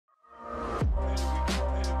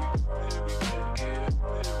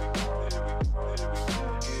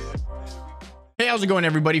how's it going,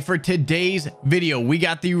 everybody? For today's video, we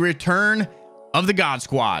got the return of the God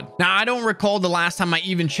Squad. Now, I don't recall the last time I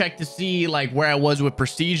even checked to see like where I was with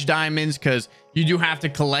prestige diamonds, because you do have to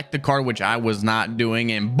collect the card, which I was not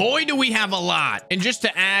doing, and boy do we have a lot. And just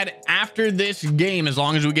to add, after this game, as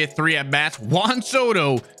long as we get 3 at bats, Juan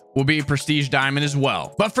Soto will be a prestige diamond as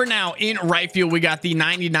well. But for now, in right field, we got the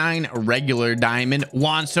 99 regular diamond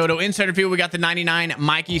Juan Soto. In center field, we got the 99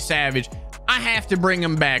 Mikey Savage. I have to bring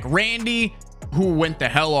him back. Randy, who went the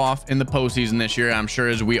hell off in the postseason this year, I'm sure,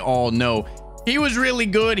 as we all know, he was really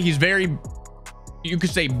good. He's very, you could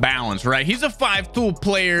say, balanced, right? He's a 5-tool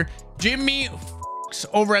player. Jimmy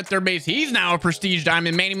over at third base, he's now a prestige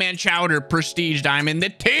diamond. Manny Chowder, prestige diamond. The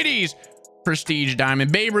Titties, prestige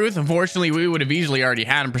diamond. Babe Ruth, unfortunately, we would have easily already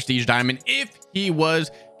had him prestige diamond if he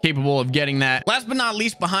was capable of getting that. Last but not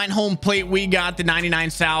least, behind home plate, we got the 99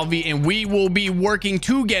 Salvi, and we will be working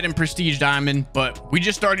to get him prestige diamond, but we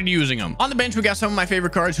just started using them. On the bench, we got some of my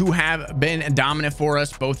favorite cards who have been dominant for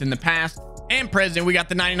us both in the past and present. We got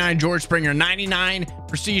the 99 George Springer, 99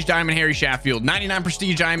 prestige diamond Harry Sheffield, 99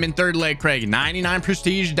 prestige diamond third leg Craig, 99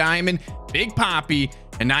 prestige diamond Big Poppy,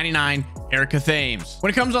 and 99 Erica Thames. When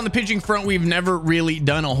it comes on the pitching front, we've never really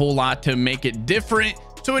done a whole lot to make it different,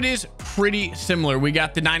 so it is pretty similar. We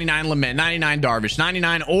got the 99 Lament, 99 Darvish,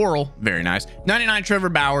 99 Oral, very nice, 99 Trevor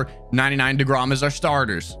Bauer, 99 DeGrom as our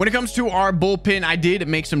starters. When it comes to our bullpen, I did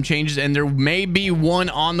make some changes, and there may be one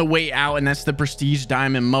on the way out, and that's the prestige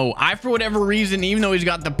diamond Mo. For whatever reason, even though he's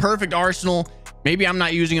got the perfect arsenal, maybe I'm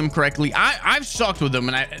not using him correctly. I've sucked with him,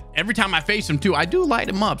 and every time I face him too, I do light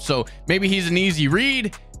him up. So maybe he's an easy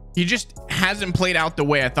read. He just hasn't played out the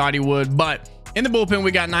way I thought he would. But in the bullpen,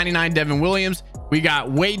 we got 99 Devin Williams. We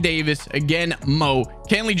got Wade Davis, again, Mo,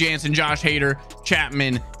 Kenley Jansen, Josh Hader,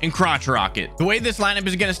 Chapman, and Crotch Rocket. The way this lineup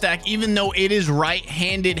is going to stack, even though it is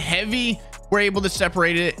right-handed heavy, we're able to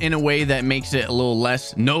separate it in a way that makes it a little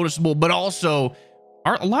less noticeable, but also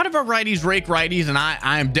a lot of our righties rake righties, and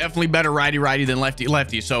I am definitely better righty than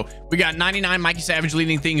lefty. So we got 99 Mikey Savage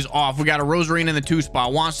leading things off. We got a Rosarina in the 2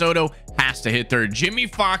 spot. Juan Soto has to hit third. Jimmy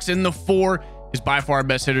Fox in the 4 is by far our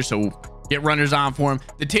best hitter, so get runners on for him.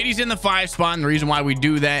 The Titties in the 5 spot, and the reason why we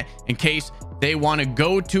do that, in case they want to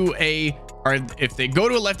go to or if they go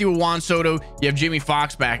to a lefty with Juan Soto, you have Jimmy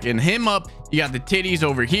Fox backing him up. You got the Titties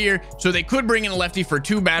over here, so they could bring in a lefty for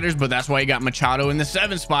 2 batters, but that's why you got Machado in the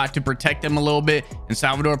 7 spot to protect them a little bit, and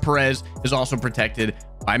Salvador Perez is also protected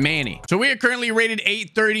by Manny. So we are currently rated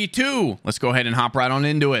 832. Let's go ahead and hop right on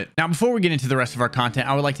into it. Now, before we get into the rest of our content,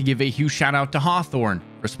 I would like to give a huge shout out to Hawthorne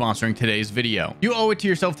for sponsoring today's video. You owe it to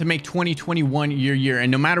yourself to make 2021 your year,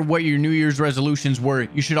 and no matter what your New Year's resolutions were,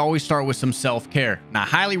 you should always start with some self-care. And I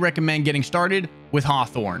highly recommend getting started with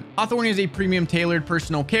Hawthorne. Hawthorne is a premium tailored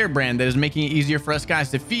personal care brand that is making it easier for us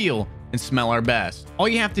guys to feel and smell our best. All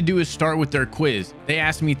you have to do is start with their quiz. They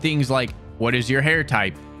ask me things like, what is your hair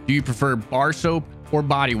type? Do you prefer bar soap or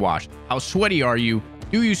body wash? How sweaty are you?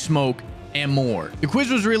 Do you smoke? And more. The quiz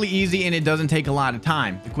was really easy, and it doesn't take a lot of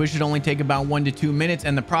time. The quiz should only take about 1 to 2 minutes,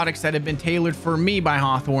 and the products that have been tailored for me by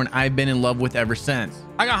Hawthorne, I've been in love with ever since.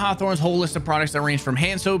 I got Hawthorne's whole list of products that range from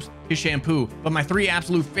hand soaps to shampoo, but my 3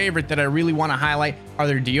 absolute favorite that I really want to highlight are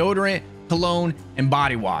their deodorant, cologne, and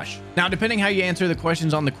body wash. Now, depending how you answer the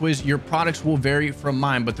questions on the quiz, your products will vary from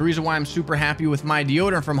mine, but the reason why I'm super happy with my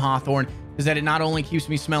deodorant from Hawthorne is that it not only keeps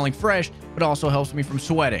me smelling fresh, but also helps me from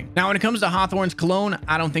sweating. Now, when it comes to Hawthorne's cologne,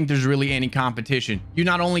 I don't think there's really any competition. You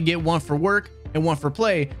not only get one for work and one for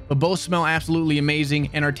play, but both smell absolutely amazing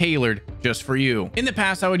and are tailored just for you. In the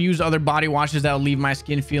past, I would use other body washes that would leave my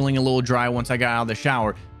skin feeling a little dry once I got out of the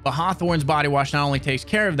shower, but Hawthorne's body wash not only takes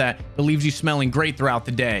care of that, but leaves you smelling great throughout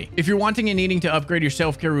the day. If you're wanting and needing to upgrade your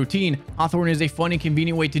self-care routine, Hawthorne is a fun and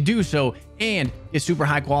convenient way to do so, and get super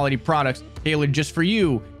high quality products tailored just for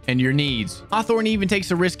you and your needs. Hawthorne even takes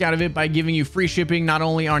the risk out of it by giving you free shipping not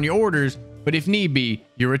only on your orders, but if need be,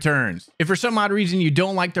 your returns. If for some odd reason you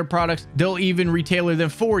don't like their products, they'll even retailer them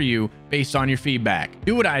for you based on your feedback.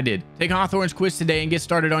 Do what I did. Take Hawthorne's quiz today and get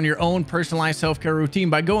started on your own personalized self-care routine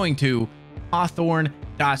by going to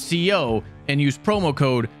hawthorne.co and use promo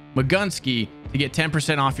code McGunski to get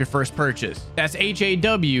 10% off your first purchase. That's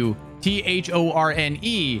HAWTHORNE.co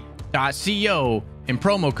and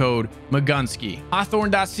promo code McGunski.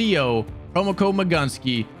 Hawthorne.co, promo code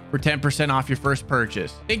McGunski for 10% off your first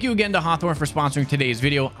purchase. Thank you again to Hawthorne for sponsoring today's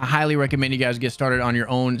video. I highly recommend you guys get started on your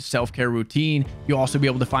own self-care routine. You'll also be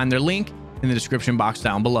able to find their link in the description box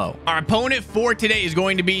down below. Our opponent for today is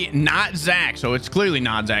going to be not Zach, so it's clearly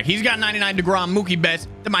not Zach. He's got 99 DeGrom, Mookie Betts,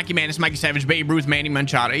 the Mikey Mantis, Mikey Savage, Babe Ruth, Manny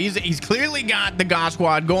Machado. He's clearly got the God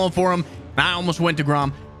Squad going for him. I almost went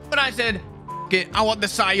DeGrom, but I said, bucket. I want the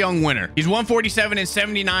Cy Young winner. He's 147 and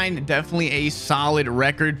 79. Definitely a solid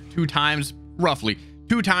record. Roughly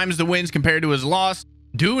two times the wins compared to his loss.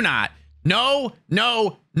 Do not. No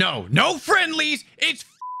friendlies. It's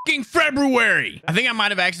fucking February. I think I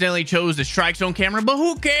might have accidentally chose the strike zone camera, but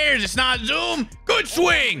who cares? It's not zoom. Good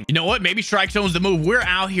swing. You know what? Maybe strike zone's the move. We're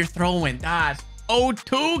out here throwing dots.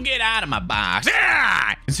 0-2, get out of my box.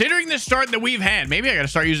 Ah! Considering the start that we've had, maybe I got to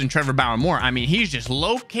start using Trevor Bauer more. I mean, he's just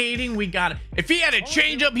locating. We got it. If he had a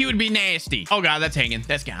changeup, he would be nasty. Oh, God, that's hanging.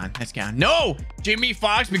 That's gone. That's gone. No, Jimmy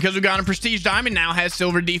Fox, because we got a Prestige Diamond, now has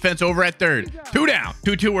silver defense over at third. 2 down.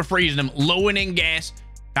 2-2, we're freezing him. Low inning gas.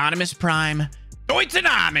 Anonymous Prime. Deutsch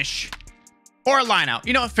or a line out.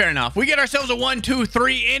 You know what? Fair enough. We get ourselves a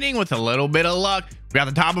 1-2-3 inning with a little bit of luck. We got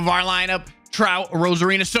the top of our lineup. Trout,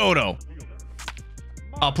 Rosarina, Soto.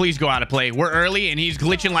 Oh, please go out of play. We're early and he's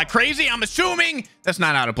glitching like crazy. I'm assuming that's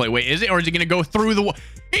not out of play. Wait, is it? Or is he going to go through the wall?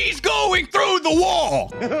 He's going through the wall.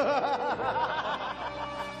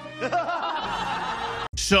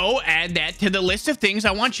 So add that to the list of things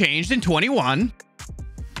I want changed in 21.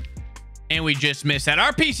 And we just missed that.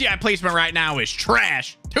 Our PCI placement right now is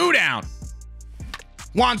trash. 2 down.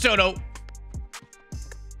 Juan Soto. All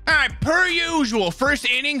right, per usual, first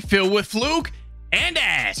inning filled with fluke and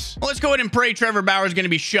ass. Well, let's go ahead and pray Trevor Bauer is going to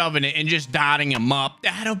be shoving it and just dotting him up.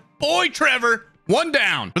 That a boy, Trevor. 1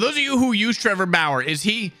 down. For those of you who use Trevor Bauer, is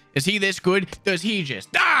he this good? Does he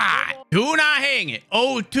just die? Do not hang it.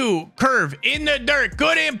 0-2 curve in the dirt.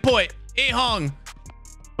 Good input. It hung,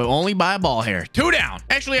 but only by a ball hair. 2 down.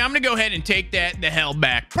 Actually, I'm gonna go ahead and take that the hell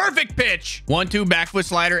back. Perfect pitch. 1-2 back foot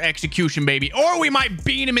slider execution, baby. Or we might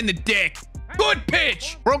beat him in the dick. Good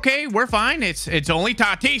pitch. We're okay. We're fine. It's only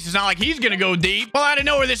Tatis. It's not like he's gonna go deep. Well, out of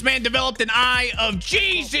nowhere, this man developed an eye of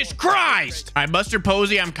Jesus Christ. All right, Buster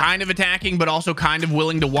Posey, I'm kind of attacking, but also kind of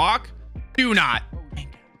willing to walk. Do not.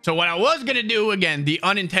 So what I was gonna do, again, the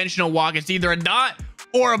unintentional walk, it's either a dot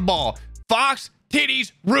or a ball. Fox,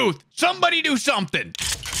 titties, Ruth. Somebody do something.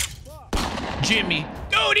 Jimmy.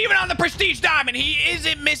 Dude, even on the Prestige Diamond, he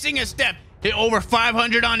isn't missing a step. Hit over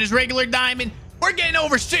 500 on his regular Diamond. We're getting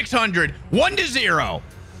over 600. 1-0.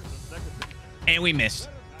 And we missed.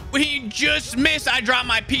 We just missed. I dropped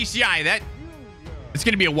my PCI. It's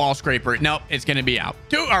going to be a wall scraper. Nope, it's going to be out.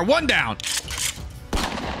 1 down.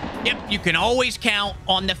 Yep, you can always count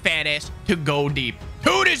on the fat ass to go deep.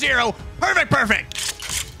 2-0.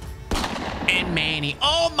 Perfect. And Manny.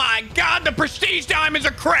 Oh, my God. The Prestige Diamonds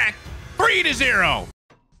are cracked. 3-0.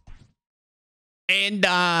 And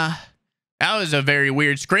that was a very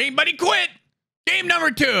weird screen, but he quit. Game number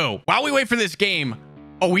 2. While we wait for this game,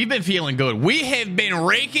 we've been feeling good. We have been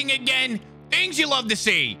raking again. Things you love to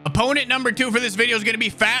see. Opponent number 2 for this video is going to be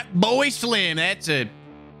Fat Boy Slim. That's a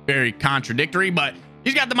very contradictory, but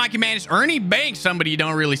he's got the Mikey Mantis. Ernie Banks, somebody you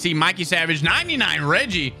don't really see. Mikey Savage, 99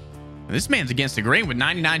 Reggie. This man's against the grain with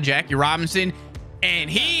 99 Jackie Robinson. And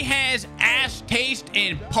he has ass taste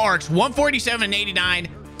in parks. 147 and 89.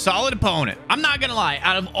 Solid opponent. I'm not gonna lie,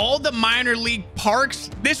 out of all the minor league parks,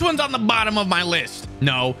 this one's on the bottom of my list.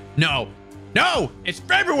 No, it's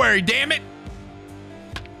February, damn it.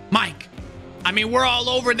 Mike, I mean, we're all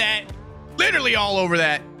over that. Literally all over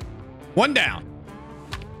that. 1 down.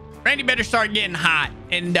 Randy better start getting hot,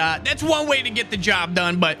 and that's one way to get the job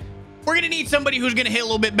done, but we're gonna need somebody who's gonna hit a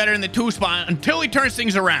little bit better in the 2 spot until he turns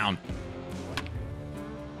things around.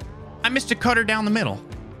 I missed a cutter down the middle.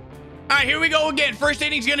 All right, here we go again. First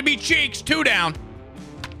inning's going to be Cheeks. 2 down.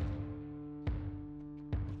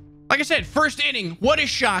 Like I said, first inning. What a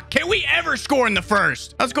shock. Can we ever score in the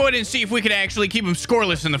first? Let's go ahead and see if we can actually keep him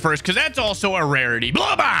scoreless in the first, because that's also a rarity.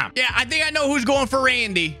 Blow bomb. Yeah, I think I know who's going for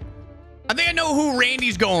Randy. I think I know who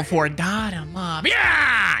Randy's going for. Dot him up.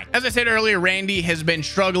 Yeah! As I said earlier, Randy has been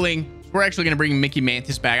struggling. We're actually going to bring Mickey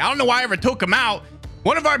Mantis back. I don't know why I ever took him out.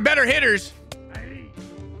 One of our better hitters.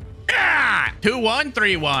 Ah, 2-1,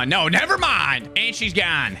 3-1. No, never mind. And she's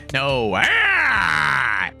gone. No.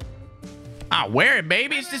 Ah, wear it,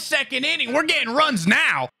 baby. It's the second inning. We're getting runs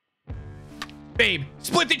now. Babe,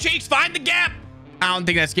 split the cheeks. Find the gap. I don't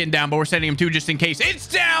think that's getting down, but we're sending him 2 just in case. It's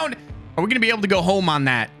down. Are we going to be able to go home on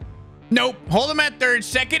that? Nope. Hold him at third.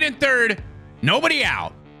 Second and third. Nobody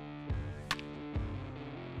out.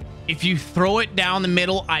 If you throw it down the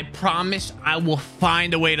middle, I promise I will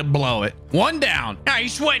find a way to blow it. 1 down. Now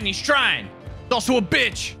he's sweating. He's trying. He's also a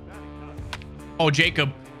bitch. Oh,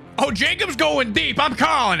 Jacob. Oh, Jacob's going deep. I'm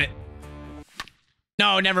calling it.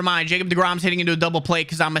 No, never mind. Jacob deGrom's hitting into a double play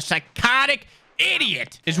because I'm a psychotic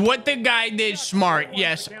idiot. Is what the guy did smart?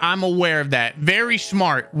 Yes, I'm aware of that. Very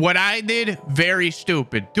smart. What I did, very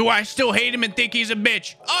stupid. Do I still hate him and think he's a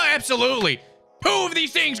bitch? Oh, absolutely. Two of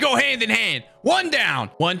these things go hand in hand. One down.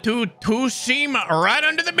 1, 2, 2 seam right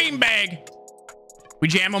under the beanbag. We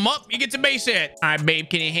jam him up. He gets a base hit. All right, babe,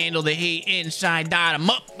 can you handle the heat inside? Dot him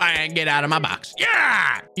up and get out of my box.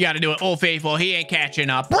 Yeah! You got to do it. Old Faithful, he ain't catching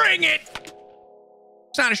up. Bring it!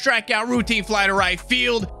 It's not a strikeout. Routine fly to right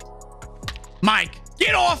field. Mike,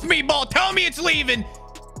 get off me, ball. Tell me it's leaving.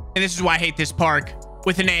 And this is why I hate this park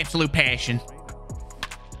with an absolute passion.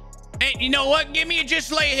 And you know what? Give me a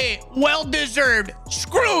just lay hit. Well deserved.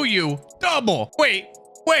 Screw you. Double. Wait.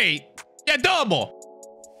 Yeah, double.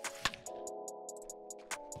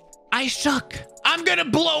 I suck. I'm gonna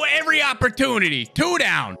blow every opportunity. 2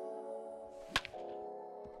 down.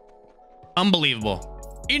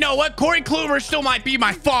 Unbelievable. You know what? Corey Kluber still might be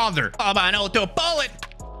my father. Albano to a bullet.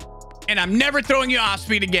 And I'm never throwing you off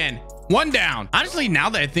speed again. 1 down. Honestly, now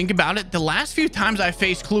that I think about it, the last few times I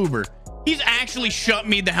faced Kluber, he's actually shut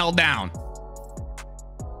me the hell down.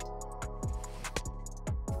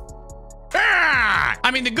 Ah!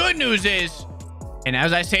 I mean, the good news is, and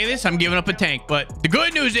as I say this, I'm giving up a tank, but the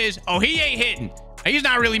good news is, oh, he ain't hitting. He's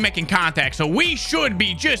not really making contact, so we should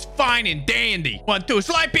be just fine and dandy. 1, 2,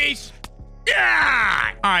 slide piece.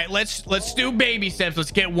 Yeah! All right, let's do baby steps.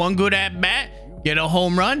 Let's get 1 good at bat, get a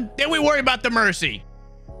home run, then we worry about the mercy.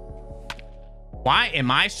 Why am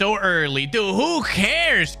I so early? Dude, who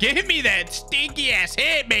cares? Give me that stinky ass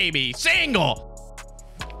hit, baby. Single.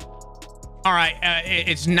 All right,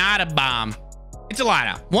 it's not a bomb. It's a line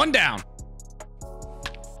out. 1 down.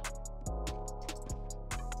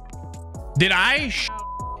 Did I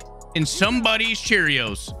in somebody's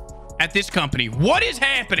Cheerios at this company? What is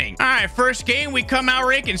happening? All right, first game, we come out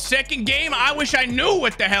raking. Second game, I wish I knew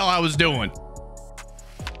what the hell I was doing.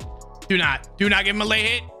 Do not give him a lay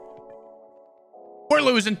hit. We're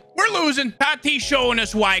losing. Tatis showing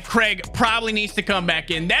us why Craig probably needs to come back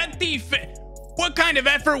in. That defense, what kind of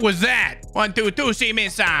effort was that? 1, 2, 2, seam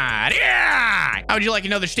inside. Yeah! How would you like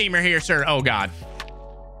another steamer here, sir? Oh, God.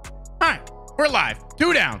 All right, we're live.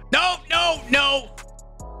 2 down. No.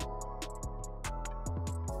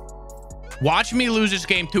 Watch me lose this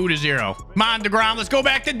game 2-0. Come on, DeGrom, let's go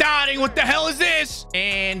back to dotting. What the hell is this?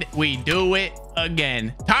 And we do it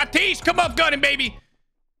again. Tatis, come up gunning, baby.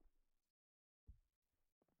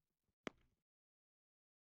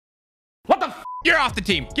 What the f? You're off the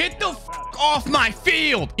team. Get the f off my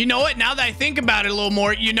field. You know what? Now that I think about it a little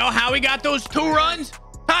more, you know how he got those 2 runs?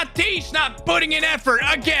 Tatis not putting in effort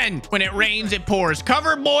again. When it rains, it pours.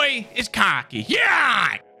 Cover boy is cocky.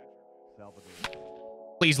 Yeah!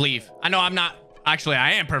 Please leave. I know I'm not. Actually,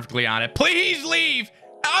 I am perfectly on it. Please leave.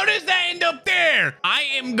 How does that end up there? I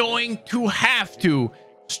am going to have to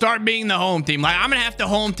start being the home team. Like, I'm going to have to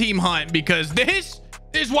home team hunt because this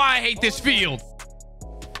is why I hate this field.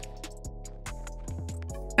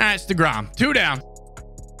 That's DeGrom. 2 down.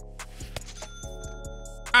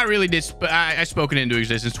 I really did. I spoke it into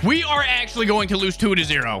existence. We are actually going to lose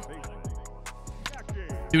 2-0.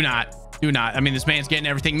 Do not. I mean, this man's getting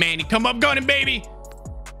everything. Manny, come up gunning, baby.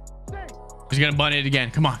 He's going to bunt it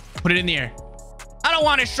again. Come on. Put it in the air. I don't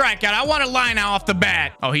want a strikeout. I want a line out off the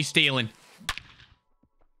bat. Oh, he's stealing.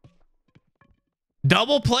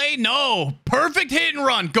 Double play? No. Perfect hit and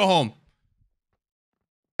run. Go home.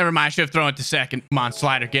 Never mind. I should have thrown it to second. Come on,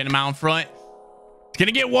 Slider. Get him out in front. It's going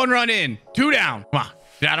to get 1 run in. 2 down. Come on.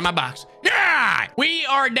 Get out of my box. Yeah! We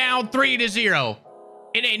are down 3-0.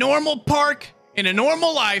 In a normal park, in a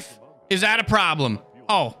normal life, is that a problem?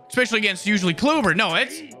 Oh, especially against usually Kluber. No,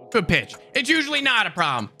 it's good pitch. It's usually not a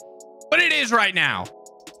problem. But it is right now.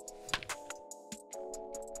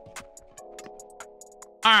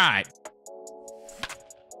 All right.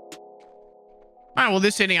 All right, well,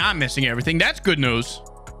 this inning, I'm missing everything. That's good news.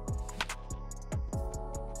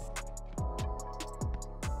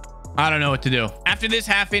 I don't know what to do. After this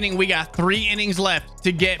half inning, we got 3 innings left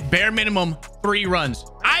to get bare minimum 3 runs.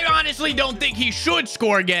 I honestly don't think he should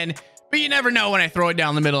score again, but you never know when I throw it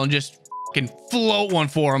down the middle and just fucking float one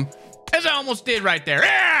for him, as I almost did right there.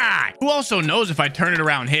 Ah! Who also knows if I turn it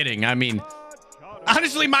around hitting? I mean,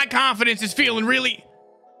 honestly, my confidence is feeling really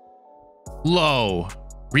low.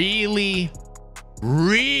 Really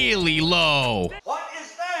low. What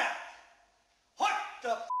is that? What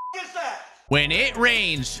the is that? When it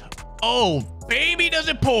rains, oh, baby, does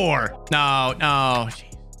it pour. No. Jeez.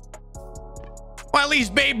 Well, at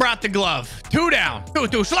least Babe brought the glove. 2 down.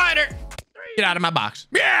 2-2 slider. Get out of my box.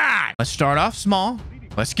 Yeah. Let's start off small.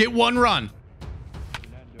 Let's get 1 run.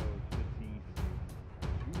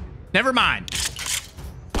 Never mind.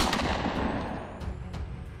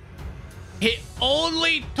 It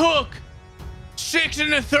only took 6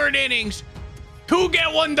 1/3 innings to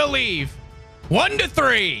get 1 to leave.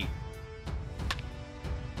 1-3.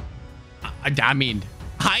 I mean,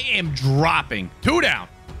 I am dropping. 2 down.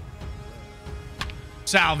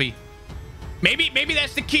 Salvi. Maybe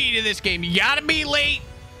that's the key to this game. You gotta be late.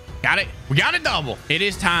 Got it. We got a double. It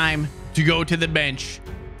is time to go to the bench.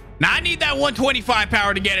 Now I need that 125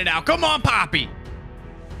 power to get it out. Come on, Poppy.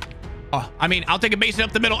 Oh, I mean, I'll take a base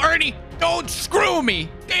up the middle. Ernie, don't screw me.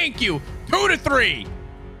 Thank you. 2 to 3.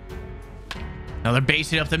 Another base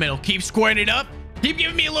hit up the middle. Keep squaring it up. Keep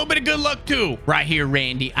giving me a little bit of good luck, too. Right here,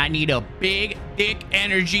 Randy. I need a big, dick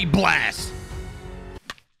energy blast.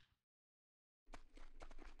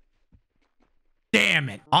 Damn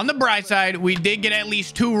it. On the bright side, we did get at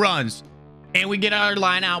least 2 runs. And we get our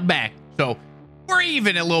line out back. So, we're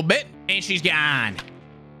even a little bit. And she's gone.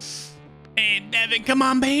 And Devin, come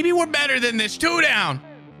on, baby. We're better than this. 2 down.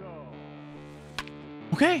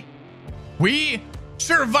 Okay. We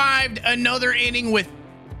survived another inning with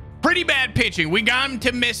pretty bad pitching. We got him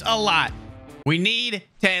to miss a lot. We need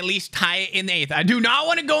to at least tie it in the 8th. I do not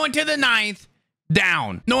want to go into the 9th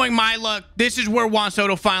down. Knowing my luck, this is where Juan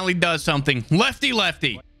Soto finally does something. Lefty,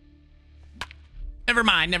 lefty. Never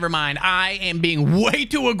mind, never mind. I am being way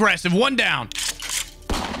too aggressive. 1 down.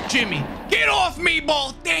 Jimmy, get off me,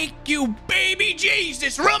 ball. Thank you, baby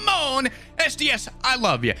Jesus. Ramon, SDS, I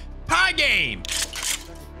love you. Tie game.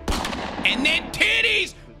 And then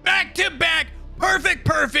titties back to back. Perfect,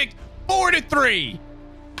 perfect. 4 to 3.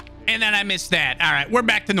 And then I missed that. All right, we're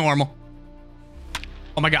back to normal.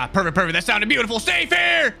 Oh my God, perfect, perfect. That sounded beautiful. Safe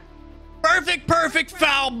here. Perfect, perfect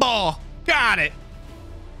foul ball. Got it.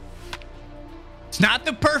 It's not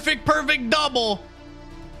the perfect, perfect double,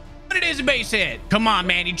 but it is a base hit. Come on,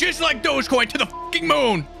 Manny. Just like Dogecoin to the fucking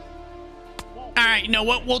moon. All right, you know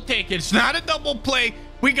what? We'll take it. It's not a double play.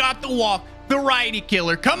 We got the walk. The righty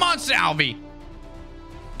killer. Come on, Salvi.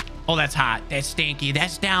 Oh, that's hot. That's stinky.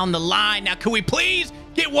 That's down the line. Now, can we please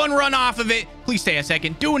get 1 run off of it? Please stay a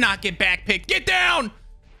second. Do not get back picked. Get down.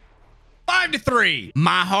 5 to 3.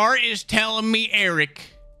 My heart is telling me Eric,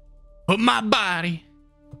 but my body.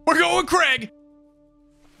 We're going Craig.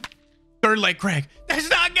 Third leg, Craig. That's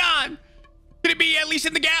not gone. Can it be at least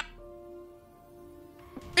in the gap?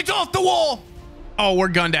 It's off the wall. Oh, we're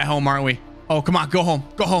gunned at home, aren't we? Oh, come on. Go home.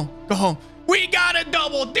 Go home. Go home. We got a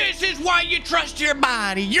double. This is why you trust your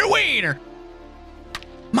body. Your wiener.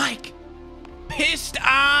 Mike. Pissed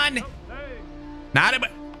on. Not a...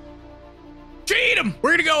 Cheat him.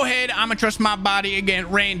 We're going to go ahead. I'm going to trust my body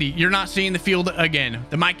again. Randy, you're not seeing the field again.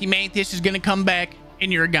 The Mikey Mantis is going to come back,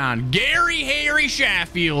 and you're gone. Gary Harry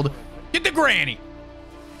Sheffield. Get the granny.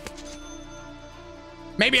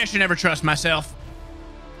 Maybe I should never trust myself.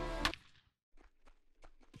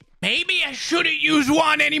 Maybe I shouldn't use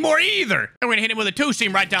one anymore either. I'm going to hit him with a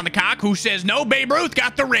 2-seam right down the cock. Who says no? Babe Ruth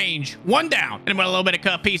got the range. 1 down. Hit him with a little bit of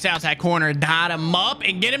cut piece outside corner. Dot him up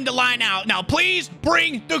and get him to line out. Now, please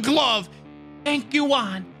bring the glove. Thank you,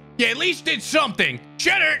 Juan. You at least did something.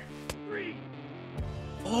 Cheddar. 3.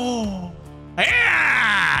 Oh.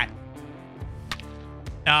 Yeah.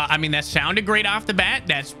 I mean, that sounded great off the bat.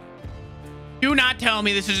 That's... Do not tell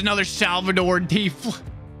me this is another Salvador D.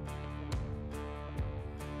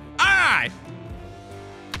 All right.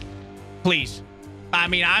 Please. I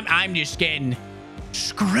mean, I'm just getting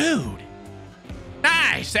screwed.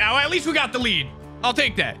 Nice. Now, at least we got the lead. I'll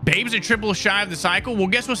take that. Babe's a triple shy of the cycle. Well,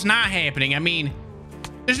 guess what's not happening? I mean,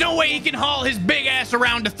 there's no way he can haul his big ass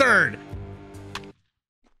around to third.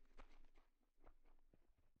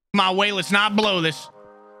 Come on, wait. Let's not blow this.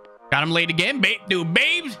 Got him late again. Dude,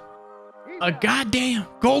 Babes. A goddamn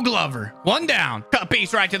Gold Glover. 1 down. Cut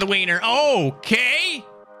piece right to the wiener. Okay.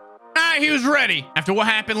 He was ready. After what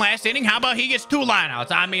happened last inning, how about he gets 2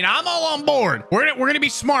 lineouts? I mean, I'm all on board. We're gonna be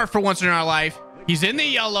smart for once in our life. He's in the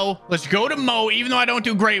yellow. Let's go to Mo, even though I don't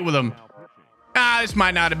do great with him. This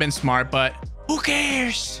might not have been smart, but who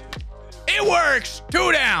cares? It works.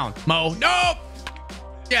 2 down. Mo, nope.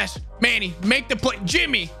 Yes, Manny, make the play.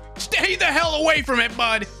 Jimmy, stay the hell away from it,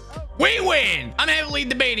 bud. We win. I'm heavily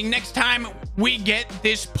debating next time we get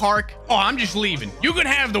this park. Oh, I'm just leaving. You can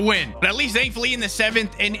have the win. But at least thankfully in the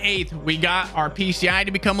 7th and 8th, we got our PCI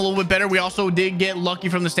to become a little bit better. We also did get lucky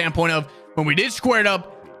from the standpoint of when we did square it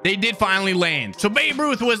up, they did finally land. So Babe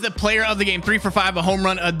Ruth was the player of the game. 3 for 5, a home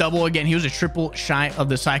run, a double. Again, he was a triple shy of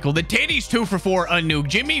the cycle. The Titties, 2 for 4, a nuke.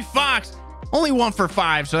 Jimmy Fox, only 1 for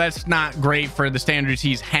 5. So that's not great for the standards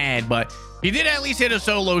he's had, but he did at least hit a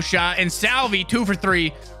solo shot. And Salvi, 2 for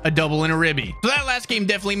 3, a double and a ribby. So that last game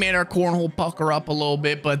definitely made our cornhole pucker up a little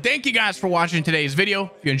bit. But thank you guys for watching today's video.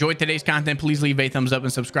 If you enjoyed today's content, please leave a thumbs up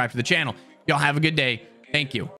and subscribe to the channel. Y'all have a good day. Thank you.